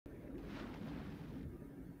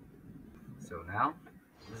So now,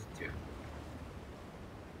 this is 2.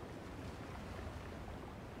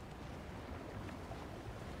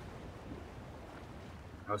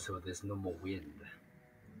 Also, there's no more wind.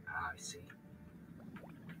 Ah, I see.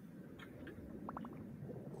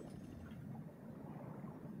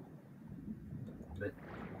 But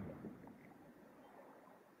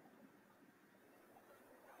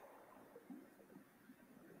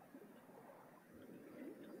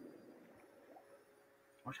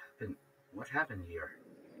what happened? What happened here?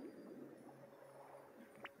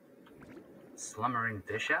 Slumbering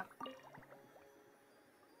bishop?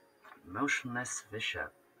 Motionless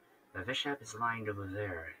bishop. The bishop is lying over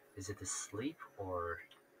there. Is it asleep or?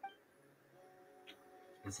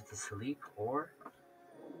 Is it asleep or?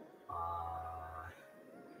 Uh,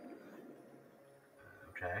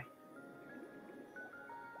 okay.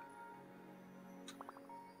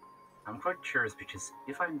 I'm quite curious because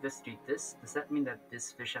if I investigate this, does that mean that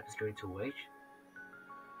this bishop is going to wake?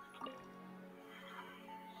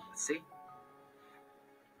 Let's see.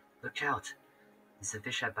 Look out! There's a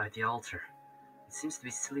bishop by the altar. It seems to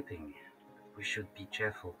be sleeping. We should be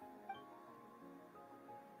careful.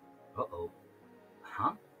 Uh-oh.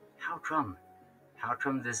 Huh? How come? How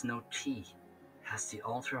come there's no key? Has the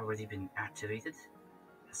altar already been activated?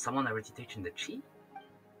 Has someone already taken the key?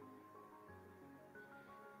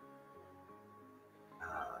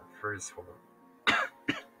 First floor.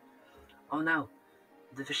 Oh no!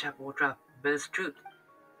 The bishop woke up, but it's truth.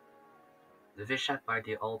 The bishop by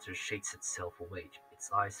the altar shakes itself awake,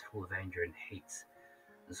 its eyes full of anger and hate.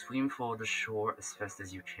 Swim for the shore as fast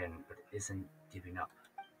as you can, but it isn't giving up.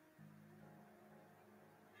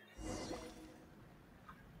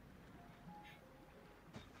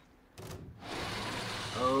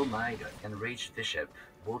 Oh my god, enraged bishop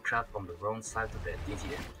woke up on the wrong side of the bed, did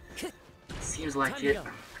you? Seems like it.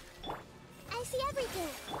 I see everything.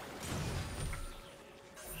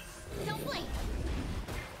 Don't blink.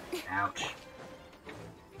 Ouch.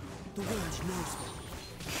 The wind knows me.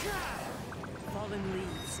 Fallen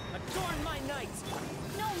leaves, adorn my night!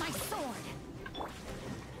 No, my sword.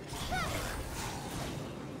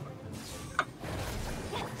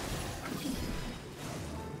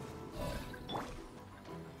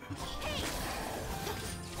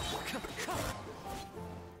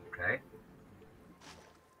 Okay.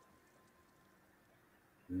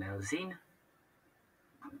 Melusine?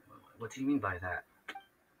 What do you mean by that?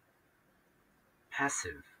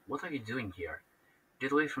 Passive. What are you doing here?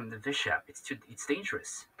 Get away from the bishop. It's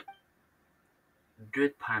dangerous.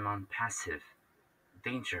 Good Paimon passive.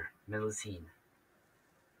 Danger. Melusine.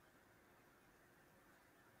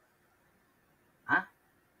 Huh?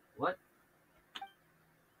 What?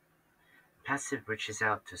 Passive reaches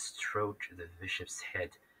out to stroke the bishop's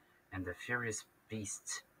head, and the furious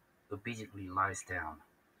beast obediently lies down.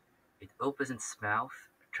 It opens its mouth,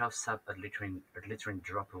 coughs up a glittering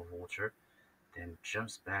drop of water, then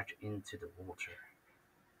jumps back into the water.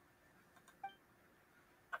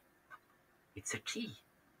 It's a key.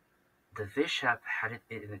 The bishop had it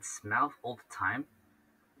in its mouth all the time.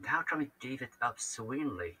 How come it gave it up so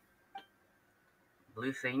willingly?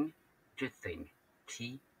 Blue thing, good thing.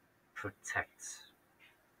 Key, protect.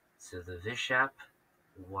 So the bishop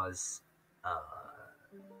was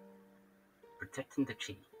protecting the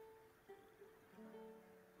key.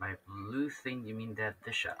 By blue thing, you mean that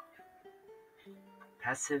bishop.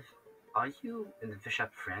 Passive, are you and the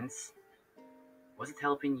bishop friends? Was it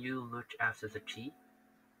helping you look after the key?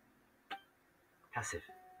 Passive.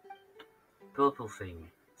 Purple thing,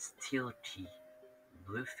 steel key.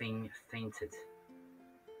 Blue thing fainted.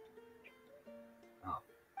 Oh.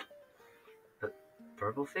 But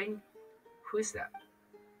purple thing? Who is that?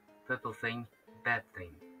 Purple thing, bad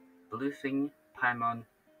thing. Blue thing, Paimon,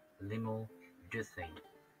 Limo, good thing.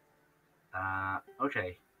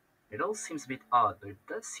 Okay. It all seems a bit odd, but it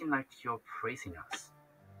does seem like you're praising us.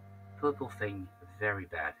 Purple thing, very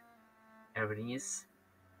bad. Errynies,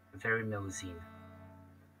 very melusine.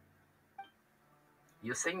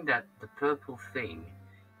 You're saying that the purple thing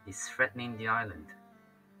is threatening the island.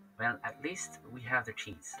 Well, at least we have the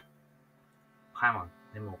keys. Paimon,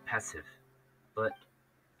 Limo, passive. But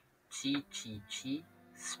Chi,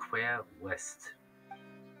 square west.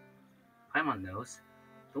 Paimon knows.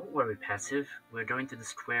 Don't worry, passive. We're going to the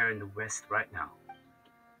square in the west right now.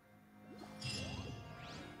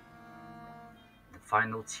 The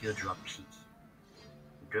final teardrop key.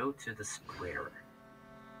 Go to the square.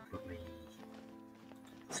 Put me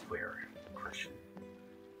square question.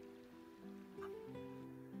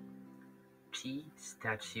 Key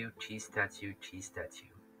statue, key statue, key statue.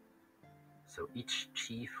 So each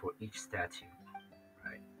key for each statue,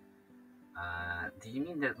 right? Do you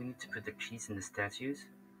mean that we need to put the keys in the statues?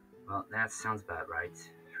 Well, that sounds bad, right?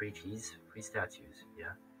 3 keys, 3 statues,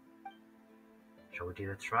 yeah. Shall we give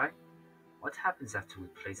it a try? What happens after we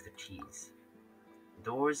place the keys?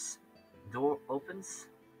 Door opens,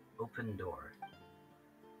 open door.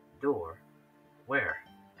 Door, where?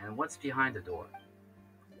 And what's behind the door?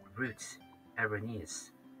 Root,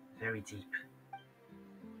 Errynies, very deep.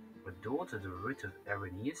 A door to the root of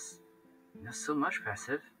Errynies? Not so much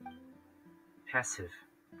Pahsiv. Pahsiv,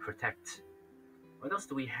 protect. What else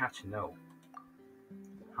do we have to know?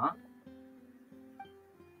 Huh?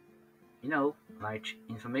 You know, like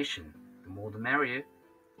information. The more the merrier.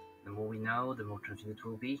 The more we know, the more confident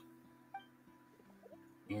we'll be.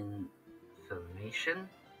 Information?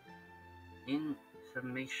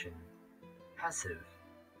 Information. Pahsiv.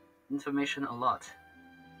 Information a lot.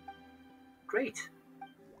 Great!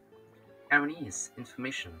 Errynies,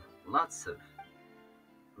 information. Lots of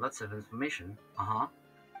information. Uh-huh.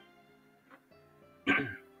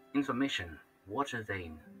 Information. Water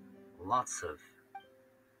vein. Lots of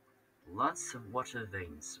water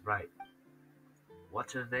veins. Right.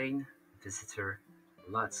 Water vein. Visitor.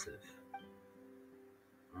 Lots of.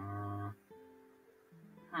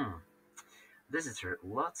 Hmm. Visitor.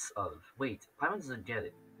 Lots of. Wait, Paimon doesn't get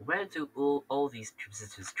it. Where do all these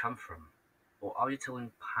visitors come from? Or are you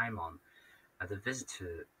telling Paimon that the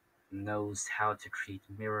visitor knows how to create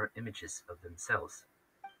mirror images of themselves?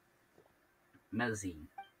 Melusine.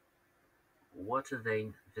 Water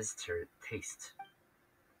vein visitor taste.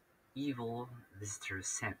 Evil visitor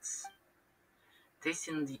sense.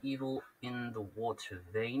 Tasting the evil in the water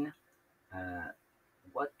vein.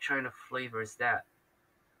 What kind of flavor is that?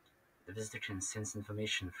 The visitor can sense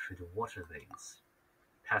information through the water veins.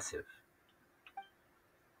 Pahsiv.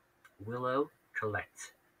 Willow,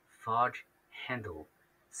 collect. Fudge, handle.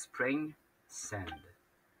 Spring, send.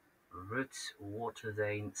 Root, water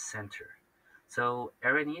vein, center. So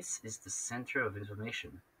Errynies is the center of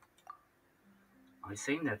information. Are you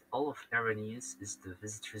saying that all of Errynies is the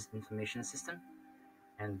visitor's information system?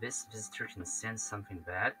 And this visitor can sense something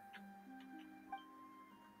bad?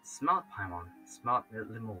 Smart Paimon, smart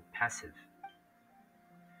little Pahsiv.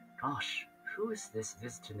 Gosh, who is this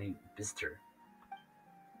visitor named Visitor?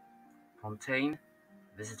 Fontaine,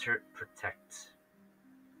 visitor protect.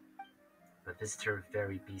 The visitor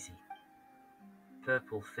very busy.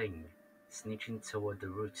 Purple thing, sneaking toward the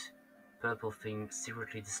root. Purple thing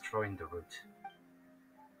secretly destroying the root.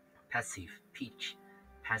 Pahsiv, peach.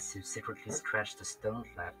 Pahsiv secretly scratched the stone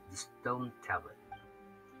tablet.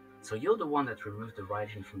 So you're the one that removed the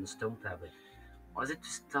writing from the stone tablet. Was it to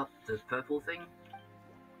stop the purple thing?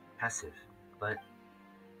 Pahsiv, but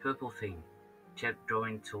purple thing kept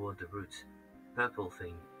going toward the root. Purple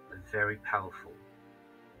thing, very powerful.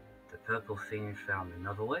 The purple thing found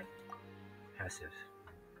another way? Pahsiv.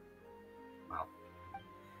 Well,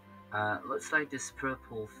 looks like this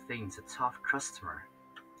purple thing's a tough customer.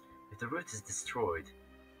 If the root is destroyed,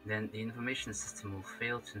 then the information system will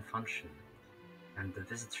fail to function, and the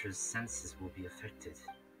visitor's senses will be affected.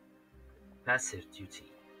 Pahsiv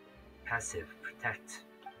duty. Pahsiv protect.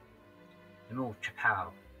 Emil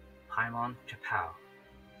Chapow. Paimon Chapow.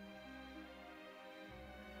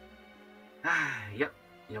 Yep,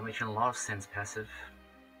 you're making a lot of sense, Pahsiv.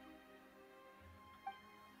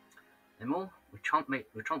 Emil, we can't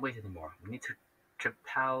wait anymore. We need to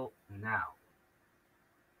Chapow now.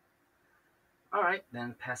 Alright,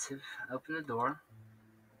 then Pahsiv, open the door.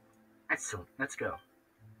 Excellent, let's go.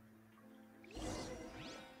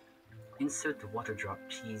 Insert the water drop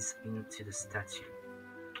keys into the statue.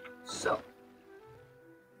 So,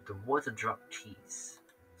 the water drop keys.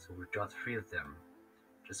 So we've got 3 of them.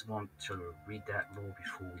 Just want to read that law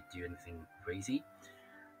before we do anything crazy.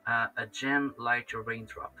 A gem like a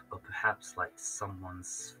raindrop, or perhaps like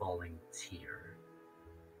someone's falling tear.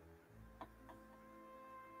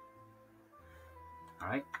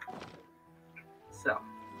 Alright. So,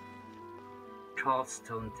 carved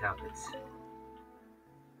stone tablets.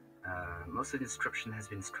 Most of the inscription has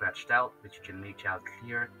been scratched out, but you can make out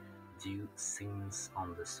clear dew scenes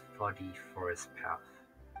on this foggy forest path.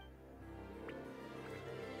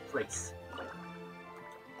 Place.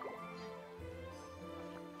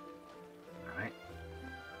 Alright.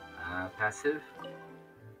 Pahsiv.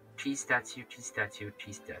 Key statue, key statue,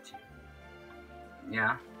 key statue.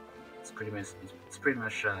 Yeah, it's pretty much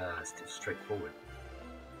straightforward.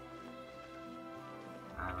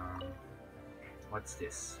 What's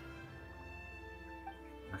this?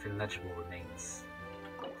 Nothing legible remains.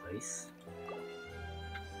 Place.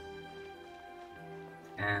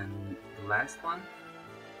 And the last one.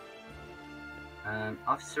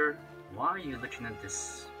 Officer, why are you looking at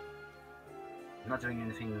this I'm not doing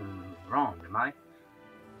anything wrong, am I?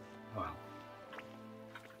 Well.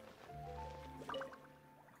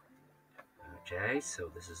 Okay, so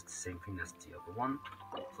this is the same thing as the other one.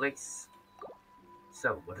 Place.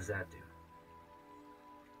 So, what does that do?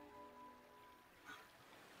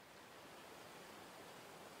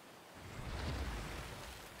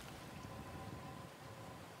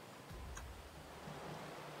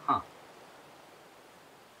 Huh.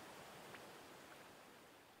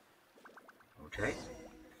 Okay.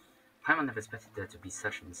 Paimon never expected there to be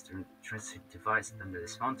such an intrinsic device under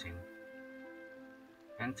this mountain.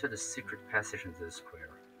 Enter the secret passage into the square.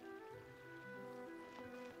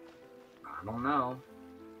 I don't know.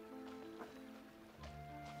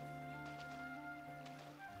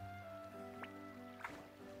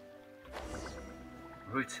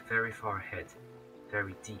 Root very far ahead.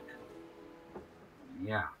 Very deep.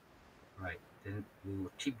 Yeah, right. Then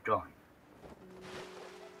we'll keep going.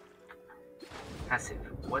 Pahsiv,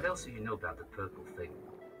 what else do you know about the purple thing?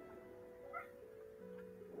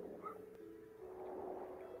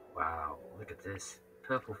 Wow, look at this.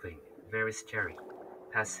 Purple thing. Very scary.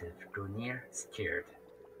 Pahsiv, go near, scared.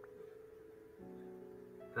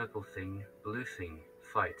 Purple thing, blue thing,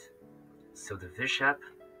 fight. So the Vishap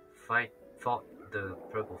fought the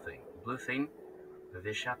purple thing. Blue thing, the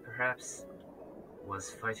Vishap perhaps,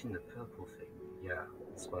 was fighting the purple thing. Yeah,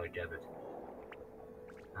 that's what I gathered.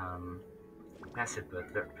 Pahsiv,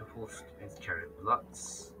 but the purple is carried.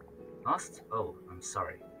 Lost? Oh, I'm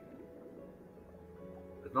sorry.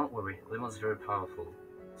 But don't worry, Limo's very powerful,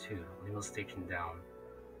 too. Limo's taken down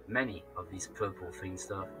many of these purple thing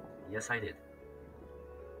stuff. Yes, I did.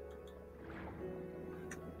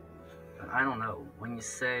 But I don't know. When you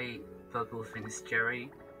say purple thing is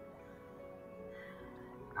scary,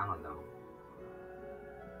 I don't know.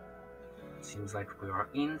 Seems like we are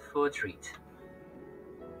in for a treat.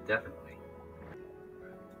 Definitely.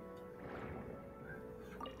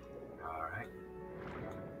 Alright.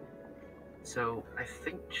 So, I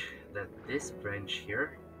think that this branch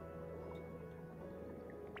here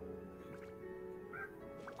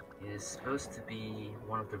is supposed to be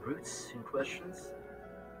one of the roots in questions?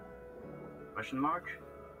 Question mark?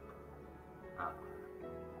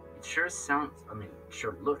 It sure sounds, it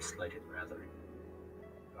sure looks like it rather.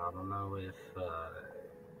 I don't know if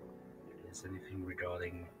there's anything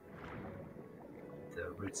regarding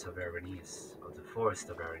the roots of Errynies, or the forest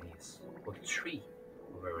of Errynies, or the tree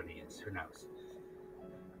of Errynies, who knows?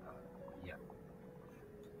 Yeah.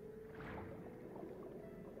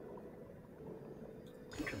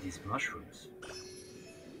 Think of these mushrooms.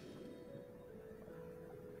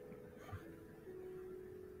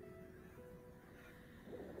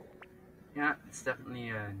 Yeah, it's definitely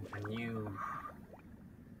a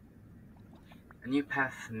new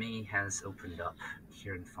path for me has opened up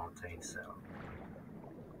here in Fontaine, so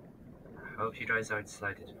I hope you guys are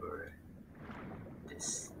excited for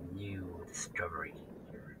this new discovery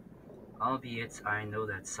here. Albeit, I know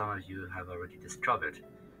that some of you have already discovered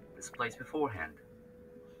this place beforehand.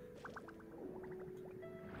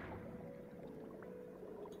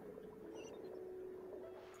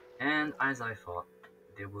 And as I thought,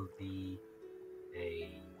 there will be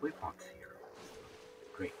a waypoint here.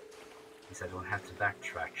 Great, because I don't have to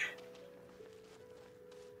backtrack.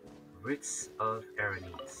 Roots of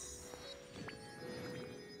Errynies.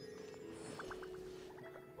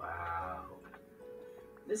 Wow.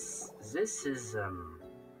 This is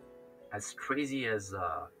as crazy as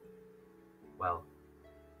well,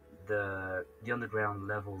 the underground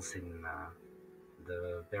levels in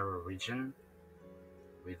the Barrow region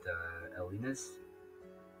with Errynies.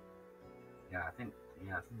 Yeah, I think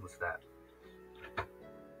it was that.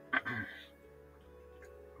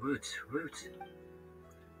 Root.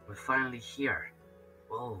 We're finally here.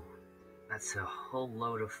 Whoa, that's a whole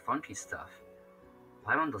load of funky stuff.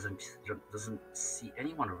 Paimon doesn't see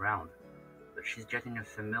anyone around, but she's getting a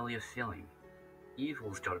familiar feeling.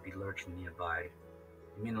 Evil's gotta be lurking nearby.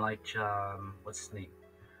 You mean like, what's his name?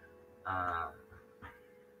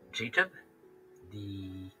 Jacob?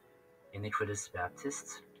 The iniquitous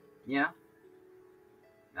Baptist? Yeah?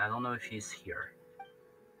 I don't know if he's here.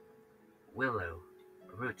 Willow.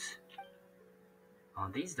 Root. Are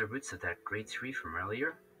these the roots of that great tree from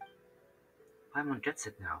earlier? Paimon gets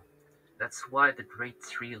it now. That's why the great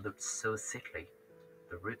tree looked so sickly.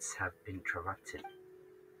 The roots have been corrupted.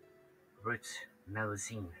 Root,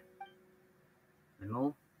 melusine.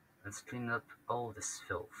 Lemul, let's clean up all this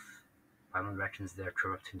filth. Paimon reckons they're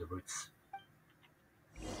corrupting the roots.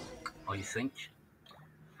 Oh, you think?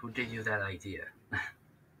 Who gave you that idea?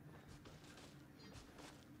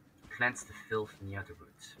 Cleanse the filth near the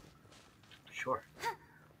roots. Sure.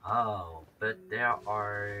 Oh, but there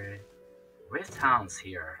are rift hounds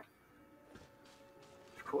here.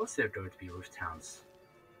 Of course there are going to be rift hounds.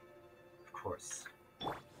 Of course.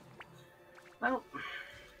 Well,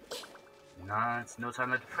 nah, it's no time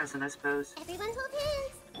like the present, I suppose. Everyone hold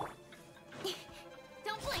hands.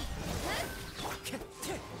 Don't blink.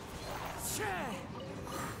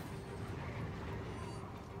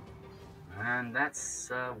 And that's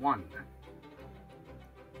one.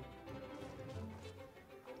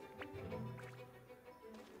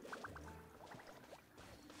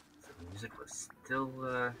 So the music was still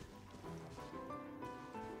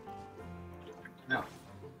no.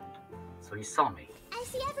 So he saw me. I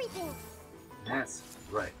see everything. That's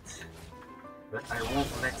right. But I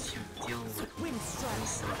won't let you deal with me so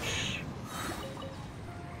much.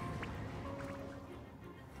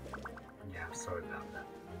 Yeah, I'm sorry about that.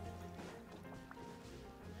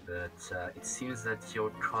 But it seems that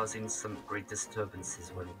you're causing some great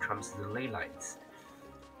disturbances when it comes to the ley lines.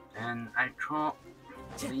 And I can't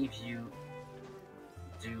believe you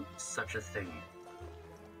do such a thing.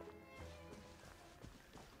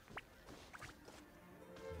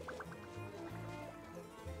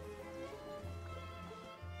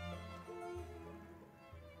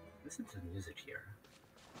 Listen to the music here.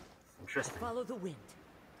 It's interesting. Follow the wind.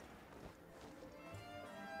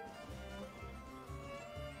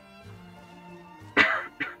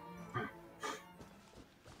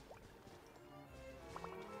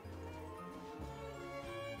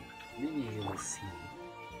 Maybe you will see.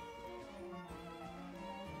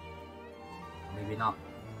 Maybe not.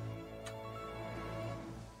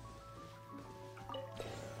 Going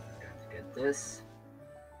to get this.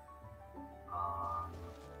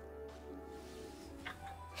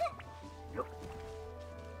 Yep.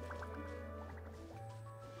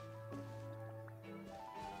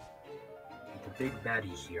 The big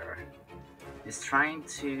baddie here is trying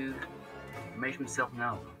to make himself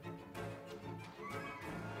known.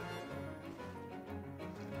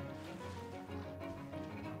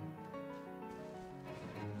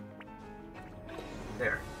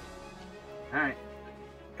 There. Alright.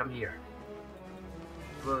 Come here.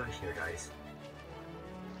 Go over here, guys.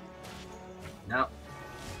 No.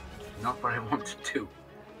 Not what I want to do.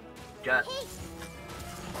 God.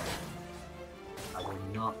 I will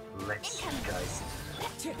not let you guys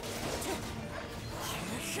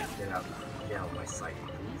get out of my sight,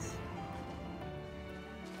 please.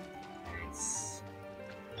 Thanks.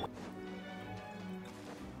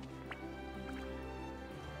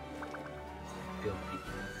 Filthy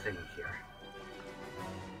thing here.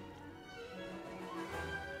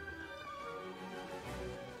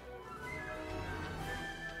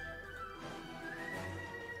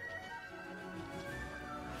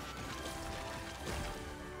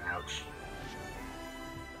 Ouch.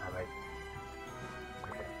 Alright.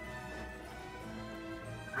 Okay.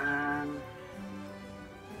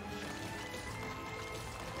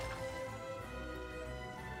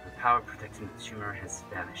 The power protecting the tumor has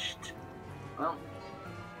vanished. Well,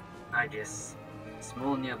 I guess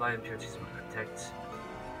small nearby impurities will protect.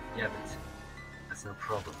 Yeah, but that's no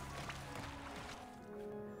problem.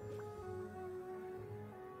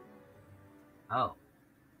 Oh.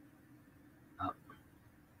 Oh.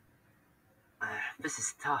 This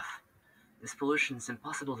is tough. This pollution is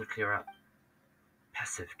impossible to clear up.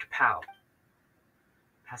 Passive, kapow.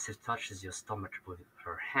 Passive touches your stomach with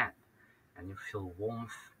her hand, and you feel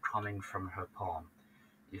warmth coming from her palm.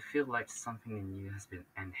 You feel like something in you has been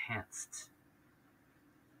enhanced.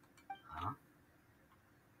 Huh?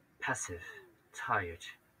 Passive, tired.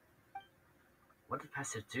 What did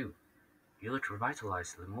Passive do? You look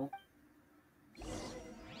revitalized, Limel.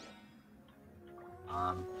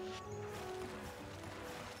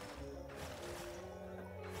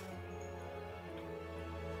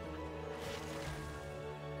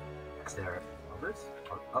 Is there others?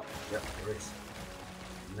 Oh, yep, there is.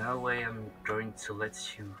 No way I'm going to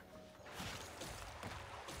let you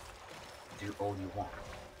do all you want.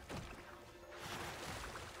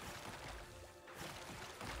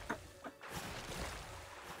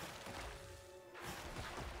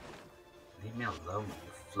 Leave me alone,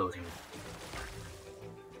 you floating.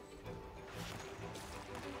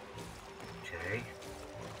 Okay.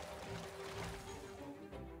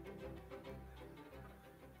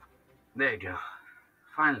 There you go.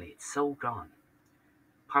 Finally, it's all gone.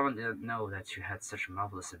 Paimon didn't know that you had such a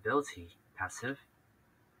marvelous ability, Passive.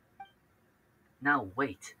 Now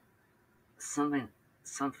wait.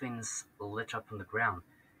 Something's lit up on the ground.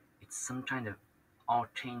 It's some kind of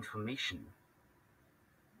arcane formation.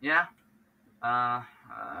 Yeah?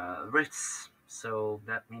 Rifts. So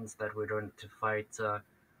that means that we're going to fight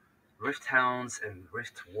Rift Hounds and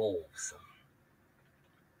Rift Wolves,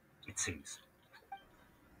 it seems.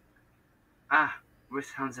 Ah,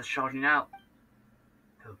 Rift Hounds are shouting out.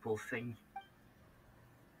 Purple thing.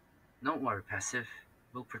 Don't worry, Passive.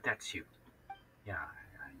 We'll protect you. Yeah,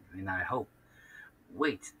 I hope.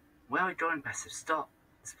 Wait, where are we going, Passive? Stop.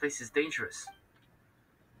 This place is dangerous.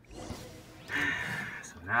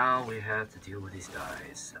 So now we have to deal with these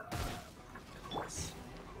guys. Of course.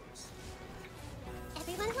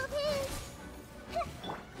 Everyone hold hands.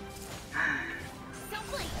 Don't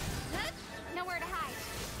blink. Huh? Nowhere to hide.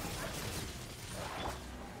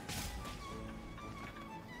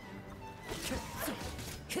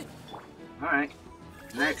 Alright,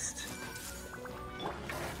 next.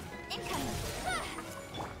 Incoming.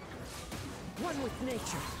 One with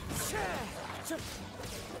nature.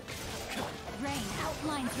 Rain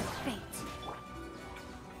outlines your fate.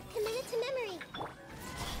 Commit it to memory.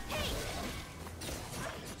 Hey!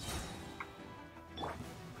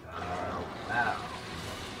 Wow.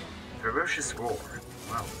 Ferocious roar.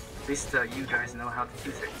 Well, at least you guys know how to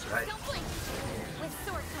do things, right? Don't blink. With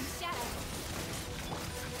sword comes shadow.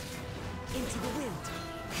 Into the wind.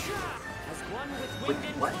 As one with Wait, wind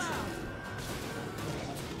and what? cloud.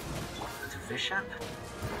 To fish up?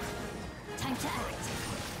 Time to act.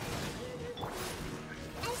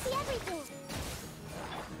 I see everything.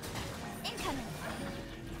 Incoming.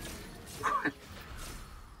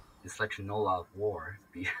 It's like Shinola of War,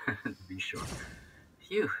 to be sure.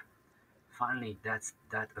 Phew. Finally, that's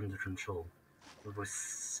that under control.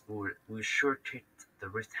 We sure kicked the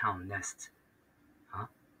Rift Hound nest. Huh?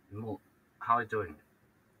 Mo, how are you doing?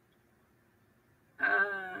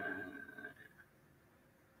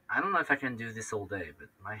 I don't know if I can do this all day, but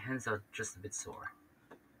my hands are just a bit sore.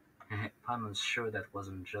 I'm sure that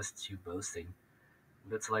wasn't just you boasting.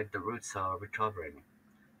 Looks like the roots are recovering.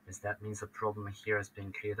 Guess that means the problem here has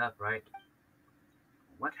been cleared up, right?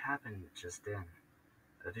 What happened just then?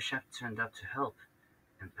 The bishop turned up to help,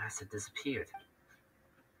 and Passive disappeared.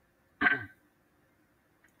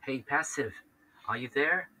 Hey, Passive, are you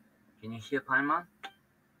there? Can you hear Paimon?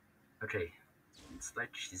 Okay, it's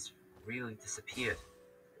like she's really disappeared.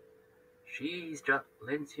 She's got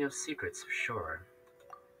plenty of secrets, for sure.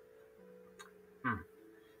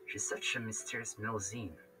 She's such a mysterious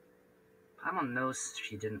melusine. Paimon knows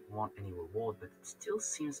she didn't want any reward, but it still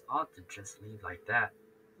seems odd to just leave like that.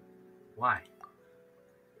 Why?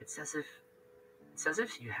 It's as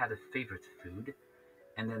if you had a favorite food,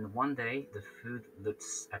 and then one day the food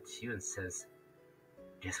looks at you and says,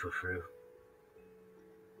 "Guess we're through."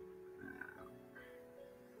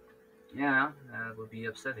 Yeah, that would be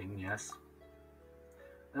upsetting, yes.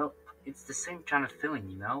 Well, it's the same kind of feeling,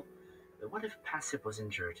 you know? But what if Passive was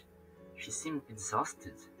injured? She seemed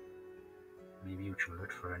exhausted. Maybe you can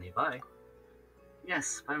look for her nearby.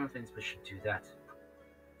 Yes, Paimon thinks we should do that.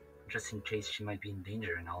 Just in case she might be in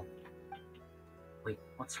danger and all. Wait,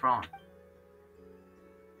 what's wrong?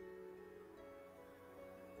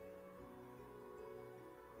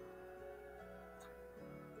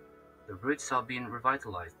 The roots are being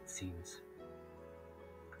revitalized, it seems.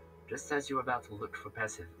 Just as you're about to look for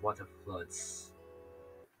Passive, water floods.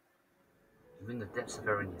 Even the depths of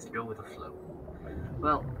Errynies go with the flow.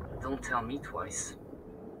 Well, don't tell me twice.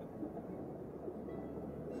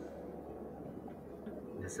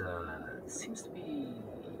 Seems to be...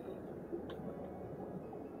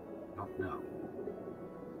 Oh, no.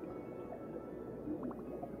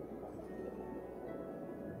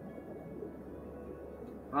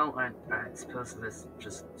 Well, I suppose let's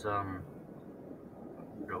just,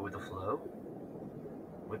 go with the flow.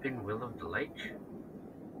 Whipping Will of the Lake?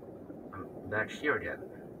 I'm back here again,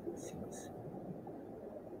 it seems.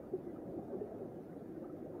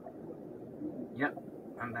 Yep,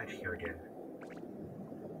 I'm back here again.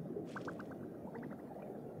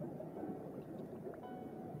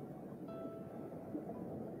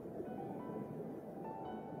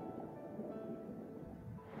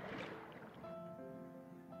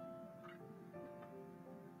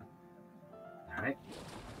 Alright.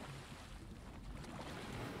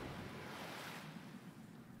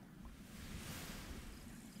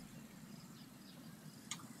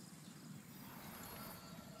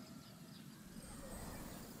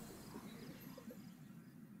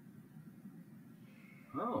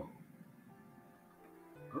 Oh.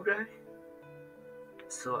 Okay.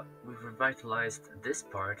 So we've revitalized this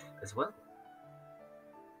part as well.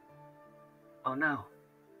 Oh no,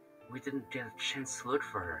 we didn't get a chance to look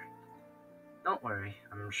for her. Don't worry,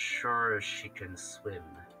 I'm sure she can swim.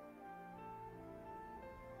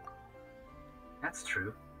 That's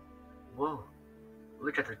true. Whoa,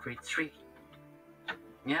 look at the great tree.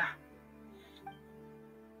 Yeah.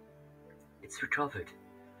 It's recovered.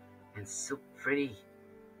 And so pretty.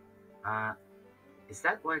 Uh, is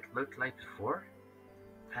that what it looked like before?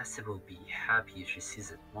 Passive will be happy if she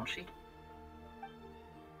sees it, won't she?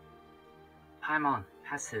 Paimon,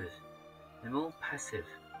 passive. Mimul, passive.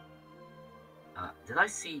 Did I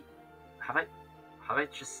see... Have I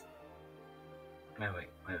just...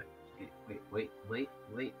 Wait.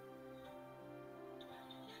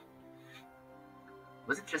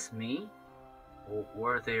 Was it just me? Or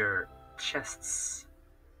were there chests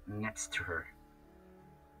next to her?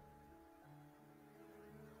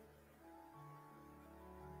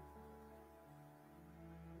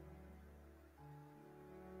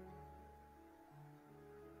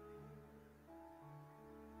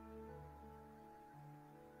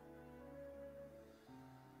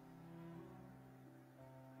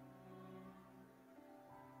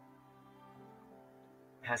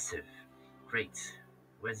 Passive. Great.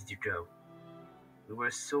 Where did you go? We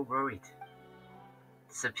were so worried.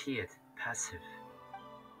 Disappeared. Passive.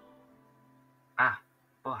 Ah,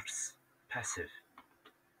 box. Passive.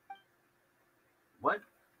 What?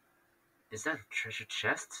 Is that a treasure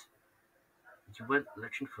chest? You went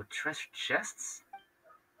looking for treasure chests?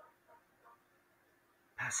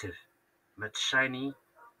 Passive. But shiny,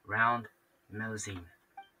 round, melusine.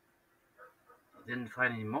 You didn't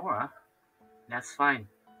find any more, huh? That's fine.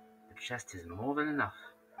 The chest is more than enough.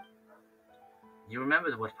 You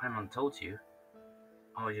remembered what Paimon told you?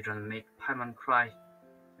 Oh, you're gonna make Paimon cry.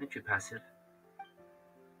 Thank you, passive.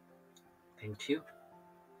 Thank you?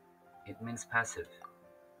 It means passive.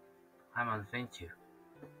 Paimon, thank you.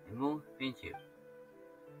 Emul, thank you.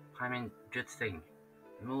 Paimon, good thing.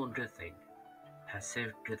 Emul, good thing.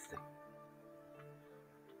 Passive, good thing.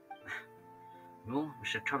 Emul, we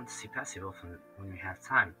should come to see Passive often when we have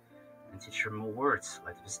time, and teach her more words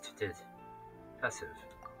like the visitor did. Passive.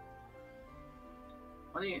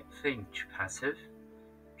 What do you think, Passive?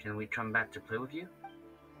 Can we come back to play with you?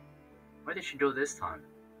 Where did she go this time?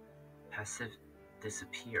 Passive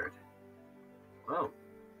disappeared. Whoa,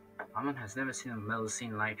 Paimon has never seen a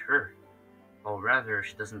melusine like her. Or rather,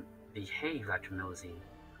 she doesn't behave like a melusine.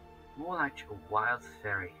 More like a wild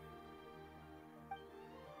fairy.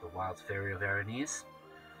 The Wild Fairy of Errynies?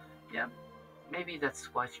 Yeah, maybe that's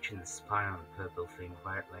why she can spy on the purple thing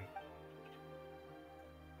quietly.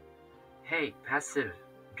 Hey, Passive,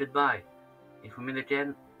 goodbye. If we meet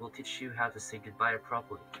again, we'll teach you how to say goodbye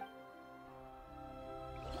properly.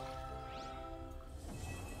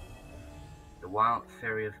 The Wild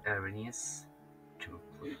Fairy of Errynies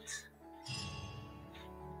complete.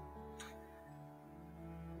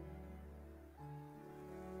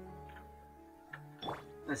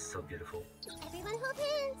 This is so beautiful. Everyone hold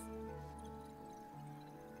hands.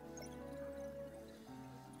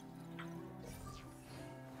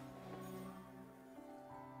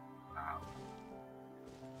 Wow.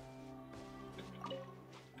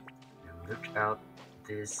 And look out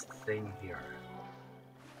this thing here.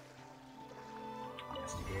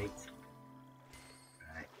 Investigate.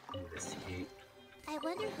 Alright, investigate. I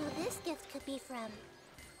wonder who this gift could be from.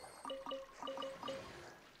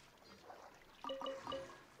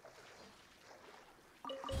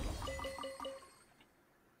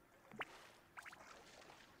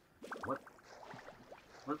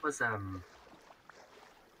 What was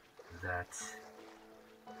that?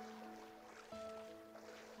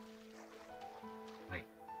 Wait.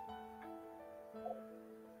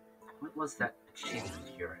 What was that achievement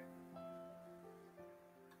here?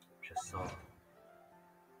 Just saw.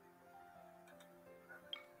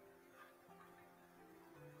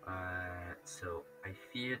 So I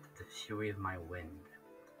feared the fury of my wind.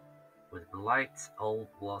 Would blight old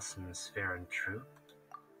blossoms fair and true?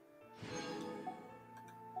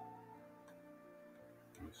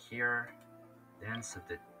 And here, dance of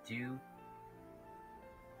the dew.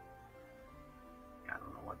 I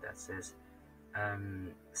don't know what that says.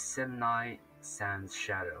 Semni Sans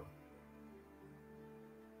Shadow.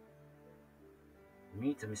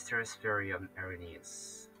 Meet the mysterious fairy of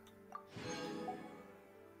Errynies.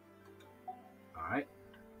 Alright.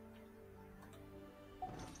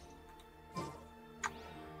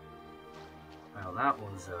 Well, that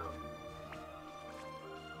was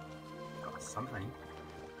something,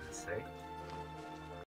 I'd say.